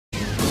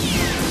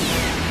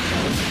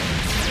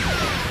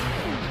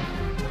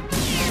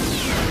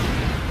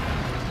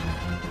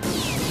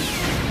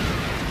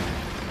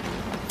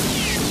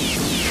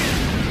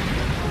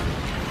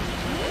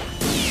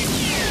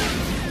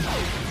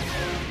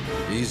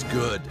He's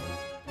good.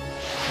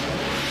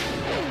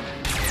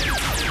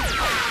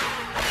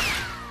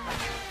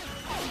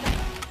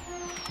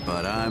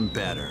 But I'm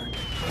better.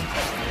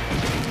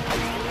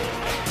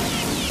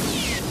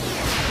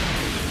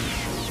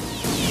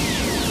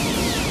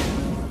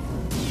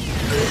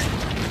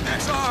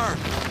 XR!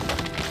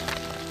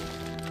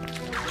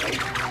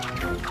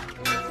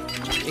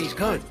 He's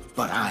good,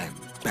 but I'm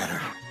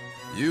better.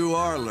 You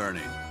are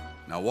learning.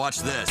 Now watch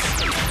this.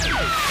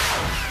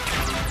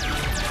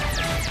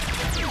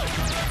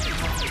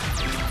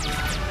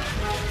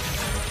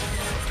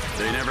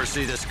 They never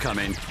see this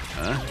coming,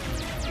 huh?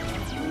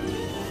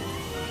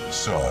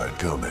 Saw it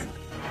coming.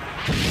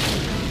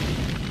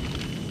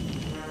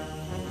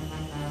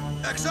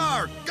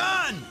 XR,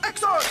 gun!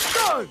 XR,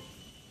 gun!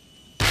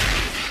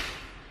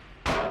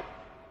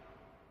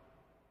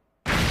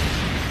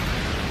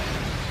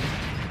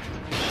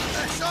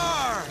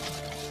 XR!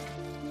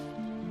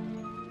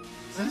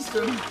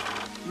 System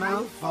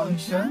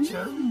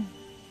malfunction.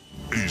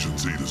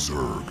 Agency to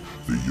Zerg.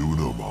 The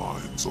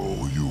Unimind's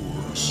all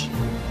yours.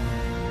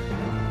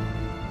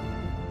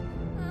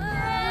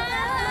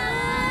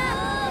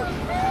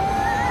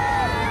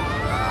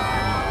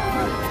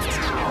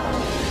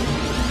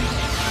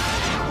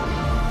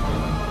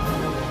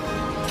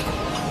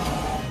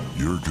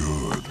 You're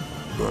good,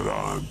 but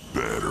I'm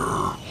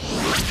better.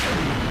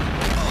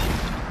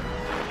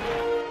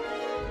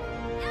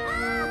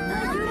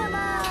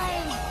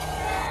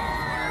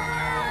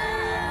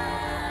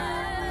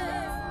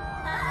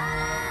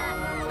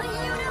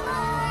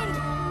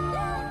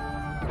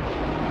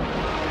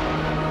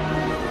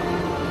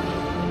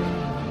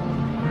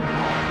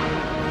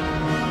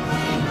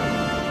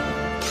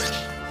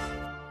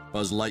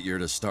 Buzz Lightyear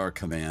to Star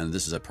Command.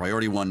 This is a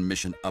Priority 1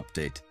 mission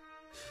update.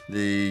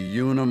 The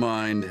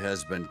Unimind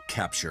has been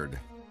captured,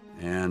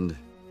 and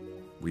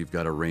we've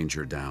got a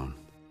Ranger down.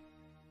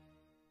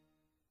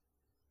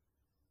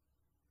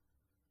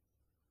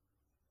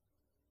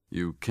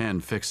 You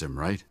can fix him,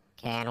 right?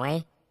 Can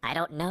we? I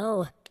don't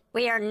know.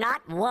 We are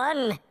not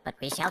one, but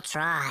we shall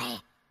try.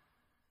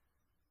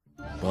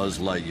 Buzz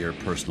Lightyear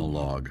personal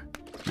log.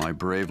 My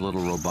brave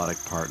little robotic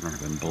partner had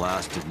been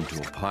blasted into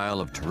a pile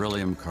of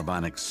beryllium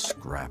carbonic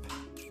scrap.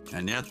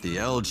 And yet the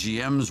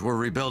LGMs were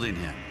rebuilding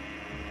him.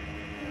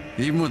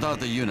 Even without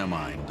the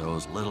Unimind,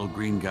 those little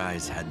green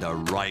guys had the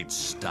right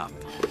stuff.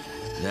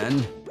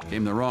 Then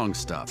came the wrong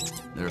stuff.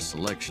 Their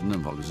selection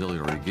of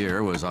auxiliary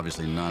gear was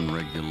obviously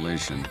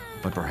non-regulation.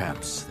 But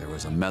perhaps there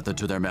was a method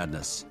to their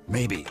madness.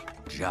 Maybe,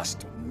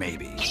 just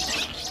maybe.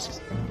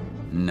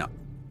 No,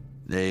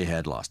 they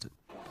had lost it.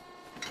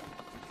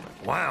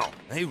 Wow,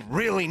 they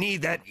really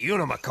need that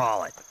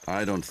Unimacallit.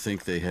 I don't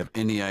think they have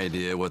any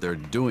idea what they're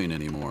doing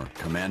anymore,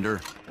 Commander.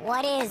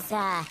 What is,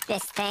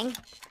 this thing?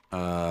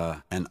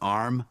 An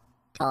arm?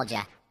 Told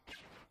ya.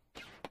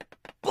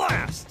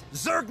 Blast!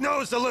 Zerg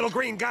knows the little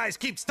green guys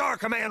keep Star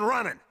Command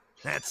running.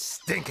 That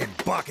stinking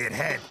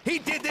buckethead. He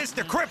did this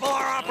to cripple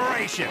our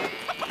operation.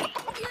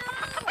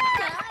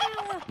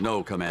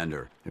 No,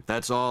 Commander. If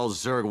that's all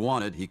Zerg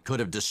wanted, he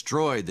could have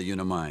destroyed the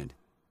Unimind.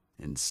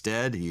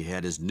 Instead, he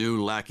had his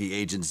new lackey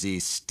agency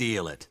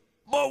steal it.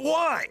 But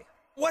why?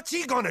 What's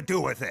he gonna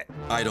do with it?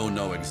 I don't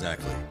know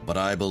exactly, but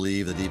I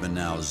believe that even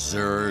now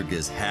Zerg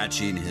is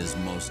hatching his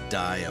most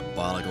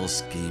diabolical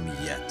scheme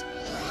yet.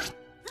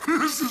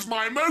 This is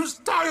my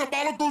most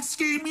diabolical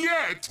scheme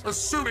yet!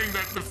 Assuming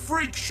that the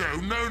freak show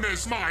known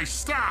as my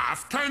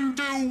staff can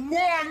do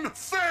one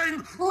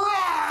thing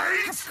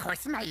right! Of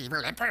course, my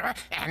evil emperor.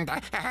 And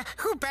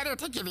who better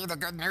to give you the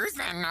good news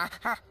than,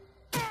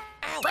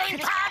 Brain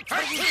Pod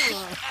 13!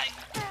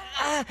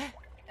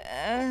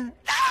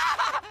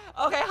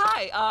 Okay,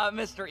 hi,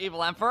 Mr.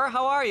 Evil Emperor.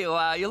 How are you?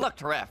 You look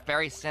terrific.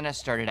 Very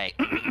sinister today.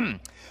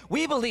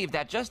 We believe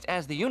that just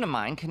as the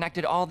Unimind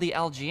connected all the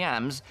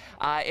LGMs,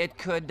 it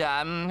could,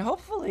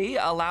 hopefully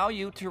allow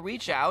you to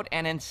reach out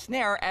and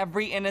ensnare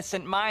every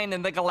innocent mind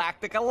in the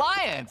Galactic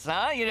Alliance,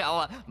 huh? You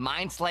know,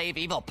 mind slave,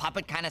 evil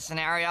puppet kind of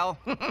scenario.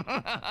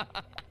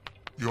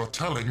 You're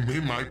telling me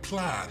my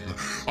plan.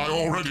 I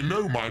already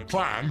know my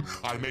plan.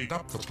 I made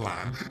up the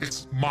plan.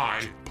 It's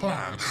my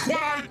plan.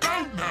 What I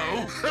don't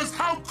know is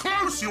how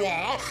close you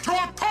are to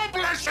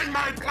accomplishing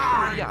my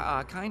plan!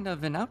 Yeah, kind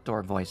of an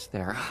outdoor voice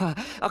there.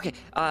 Okay,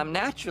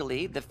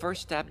 naturally, the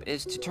first step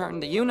is to turn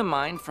the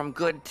Unimind from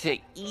good to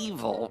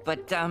evil,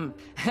 but,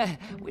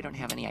 we don't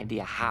have any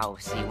idea how.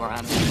 See, we're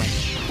on the way.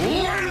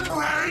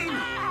 Brain!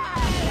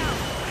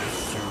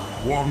 If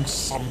you want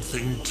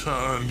something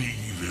turned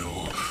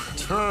evil,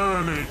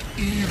 turn it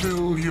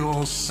evil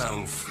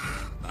yourself.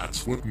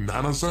 That's what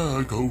Nana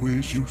Zerg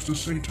always used to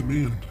say to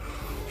me, and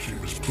she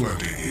was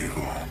plenty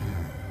evil.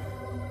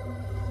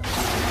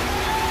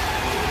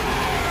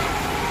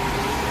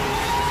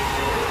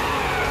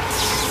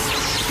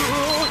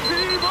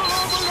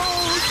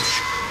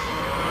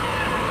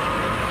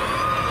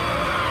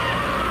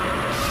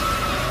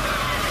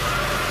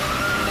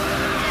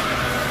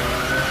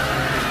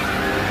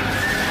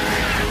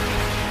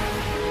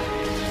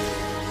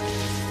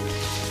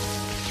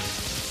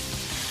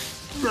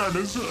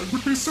 Nana Zerg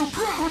would be so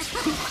proud.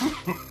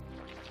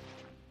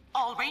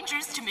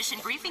 Rangers to mission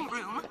briefing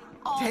room.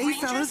 All Hey,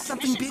 Rangers fellas, to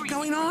something mission big briefing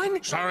going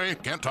on? Sorry,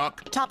 can't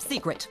talk. Top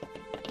secret.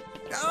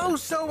 Oh,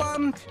 so,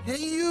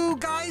 you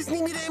guys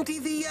need me to empty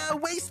the,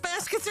 waste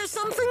baskets or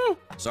something?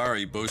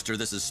 Sorry, Booster,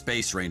 this is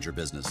Space Ranger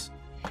business.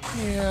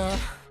 Yeah,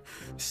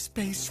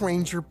 Space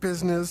Ranger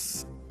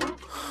business.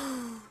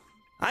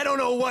 I don't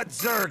know what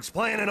Zurg's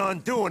planning on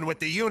doing with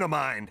the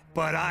Unimind,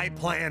 but I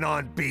plan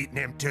on beating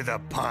him to the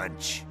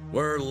punch.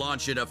 We're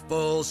launching a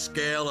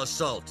full-scale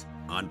assault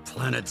on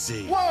Planet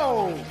Z.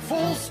 Whoa!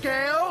 Full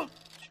scale?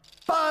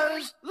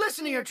 Buzz,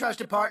 listen to your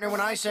trusted partner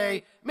when I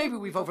say maybe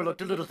we've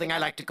overlooked a little thing I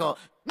like to call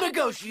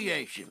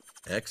negotiation.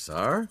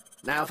 XR?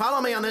 Now follow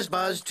me on this,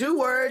 Buzz. 2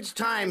 words,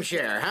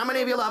 timeshare. How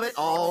many of you love it?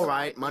 All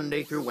right,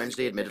 Monday through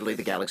Wednesday, admittedly,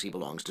 the galaxy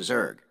belongs to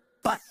Zurg.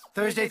 But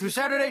Thursday through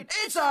Saturday,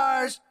 it's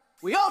ours.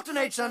 We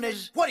alternate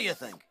Sundays. What do you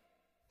think?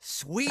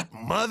 Sweet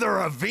mother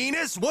of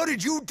Venus, what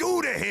did you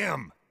do to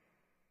him?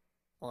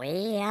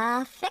 We,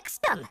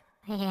 fixed them.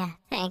 Yeah,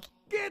 think.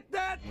 Get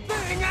that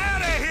thing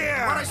out of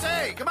here! What'd I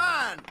say? Come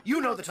on! You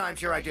know the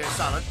timeshare idea is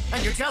solid,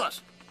 and you're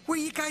jealous. Where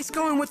you guys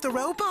going with the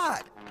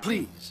robot?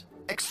 Please,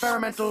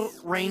 experimental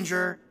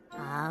ranger.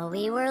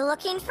 We were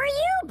looking for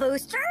you,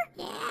 Booster.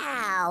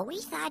 Yeah,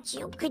 we thought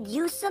you could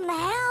use some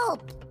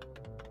help.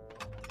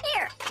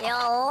 Here, you'll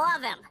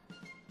love him.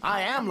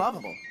 I am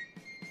lovable.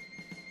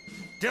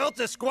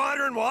 Delta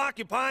Squadron will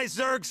occupy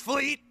Zurg's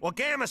fleet, while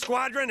Gamma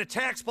Squadron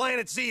attacks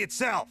Planet Z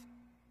itself.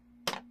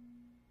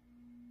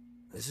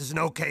 This is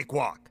no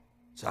cakewalk.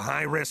 It's a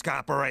high-risk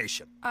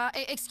operation.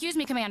 Excuse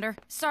me, Commander.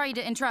 Sorry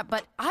to interrupt,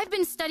 but I've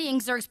been studying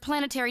Zurg's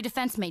planetary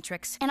defense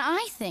matrix, and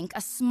I think a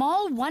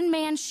small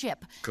one-man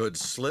ship... Could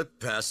slip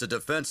past the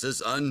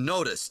defenses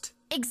unnoticed.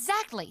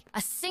 Exactly.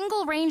 A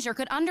single Ranger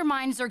could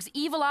undermine Zurg's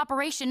evil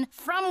operation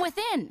from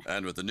within.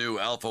 And with the new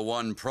Alpha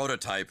 1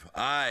 prototype,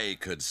 I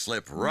could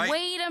slip right...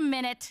 Wait a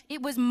minute.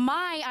 It was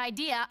my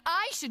idea.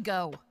 I should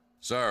go.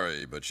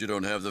 Sorry, but you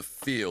don't have the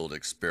field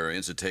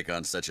experience to take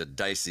on such a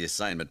dicey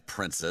assignment,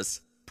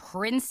 Princess.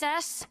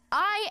 Princess?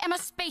 I am a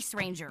Space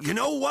Ranger. You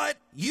know what?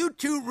 You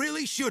two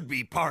really should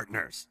be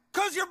partners.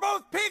 'Cause you're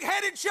both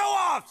pig-headed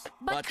show-offs!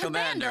 But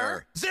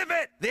Commander... Zip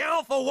it! The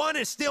Alpha 1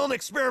 is still an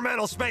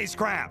experimental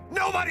spacecraft.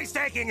 Nobody's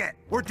taking it!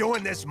 We're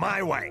doing this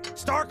my way.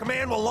 Star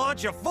Command will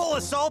launch a full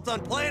assault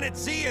on Planet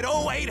Z at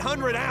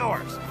 0800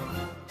 hours.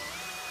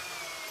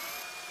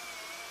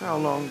 How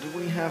long do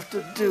we have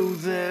to do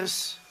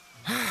this?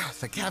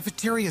 The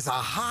cafeteria is a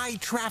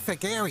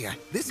high-traffic area.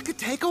 This could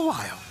take a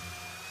while.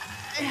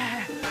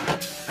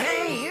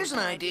 Hey, here's an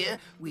idea.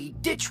 We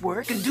ditch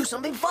work and do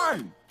something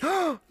fun.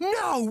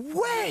 No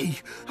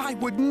way! I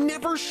would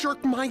never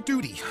shirk my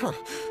duty.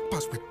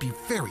 Buzz would be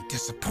very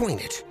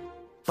disappointed.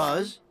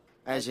 Buzz?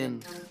 As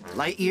in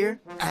Lightyear?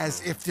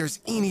 As if there's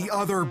any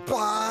other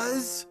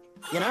Buzz.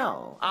 You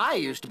know, I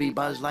used to be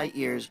Buzz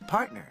Lightyear's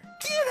partner.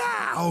 Get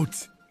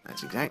out!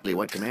 That's exactly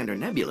what Commander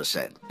Nebula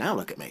said. Now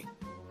look at me.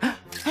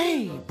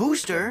 Hey,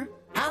 Booster,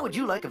 how would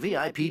you like a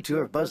VIP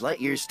tour of Buzz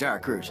Lightyear's Star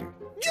Cruiser?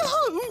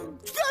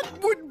 That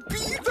would be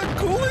the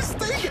coolest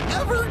thing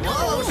ever!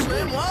 Whoa,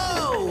 Slim,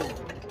 whoa!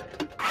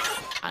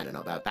 I don't know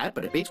about that,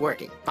 but it beats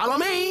working. Follow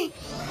me!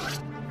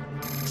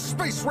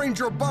 Space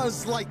Ranger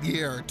Buzz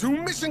Lightyear to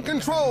mission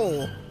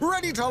control.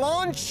 Ready to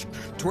launch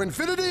to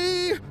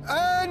infinity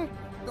and...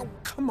 Oh,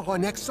 come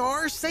on,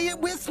 XR, say it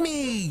with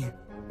me.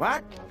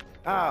 What?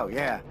 Oh,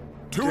 yeah.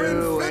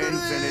 To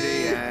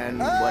infinity and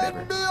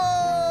whatever.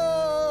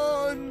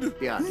 Beyond!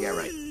 Beyond, yeah,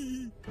 right.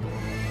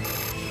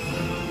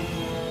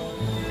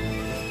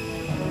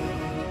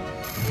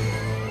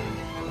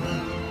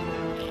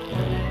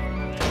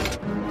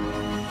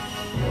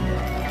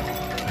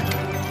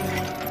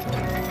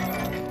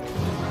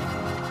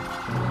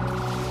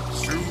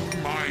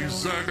 Soon my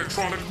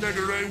Zergatronic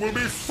Negare will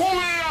be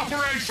fully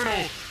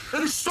operational!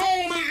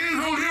 Install the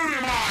evil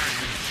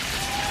Unimind!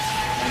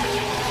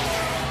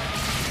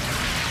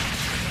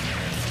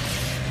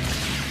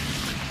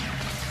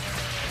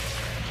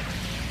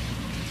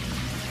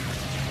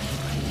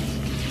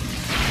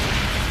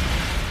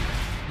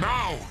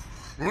 Now,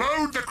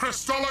 load the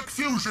crystallic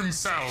fusion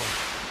cell.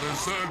 The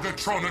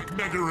Zergatronic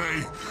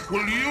Negare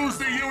will use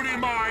the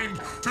Unimind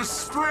to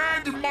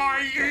spread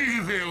my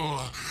evil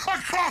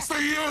across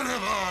the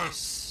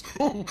universe.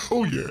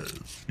 Oh yes.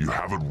 You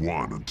haven't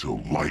won until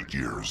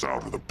Lightyear's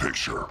out of the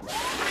picture.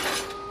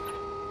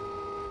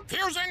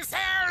 Fusion cell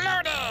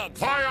loaded!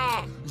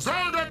 Fire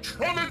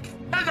Zergatronic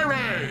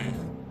Negare!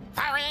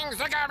 Firing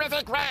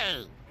Zergarific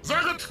ray!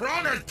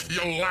 Zergatronic,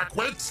 you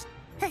lackwits!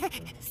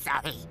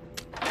 Sorry.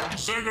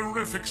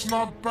 Zergarific's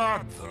not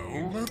bad,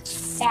 though.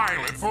 Let's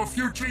file it for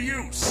future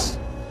use.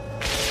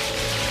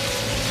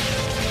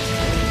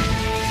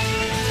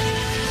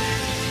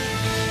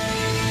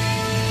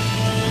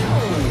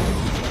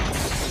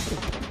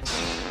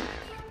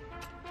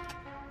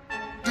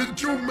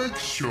 Did you make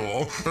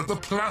sure that the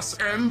plus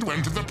end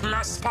went to the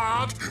plus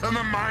part and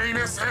the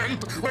minus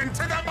end went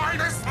to the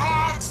minus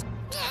part?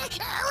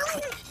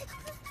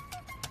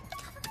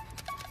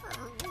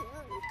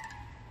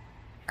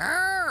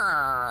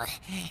 Oh,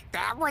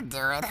 that would do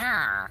it,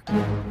 huh?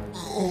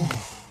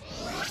 Oh.